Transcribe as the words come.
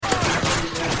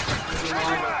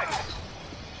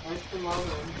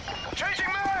Changing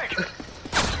mag!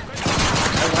 I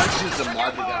want to use the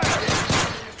mod that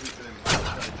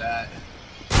like that.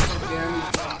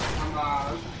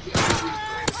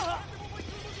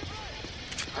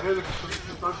 I know the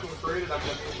construction was created, I'm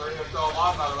just ready to sell a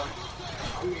lot out of it.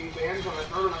 I'm getting banned from the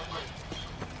tournament.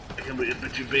 I can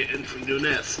bet you banned from doing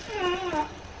this. I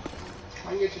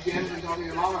can get you banned from talking to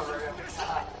your mama right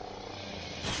now.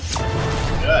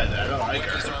 Good, I don't like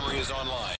her. Weapons armory is online.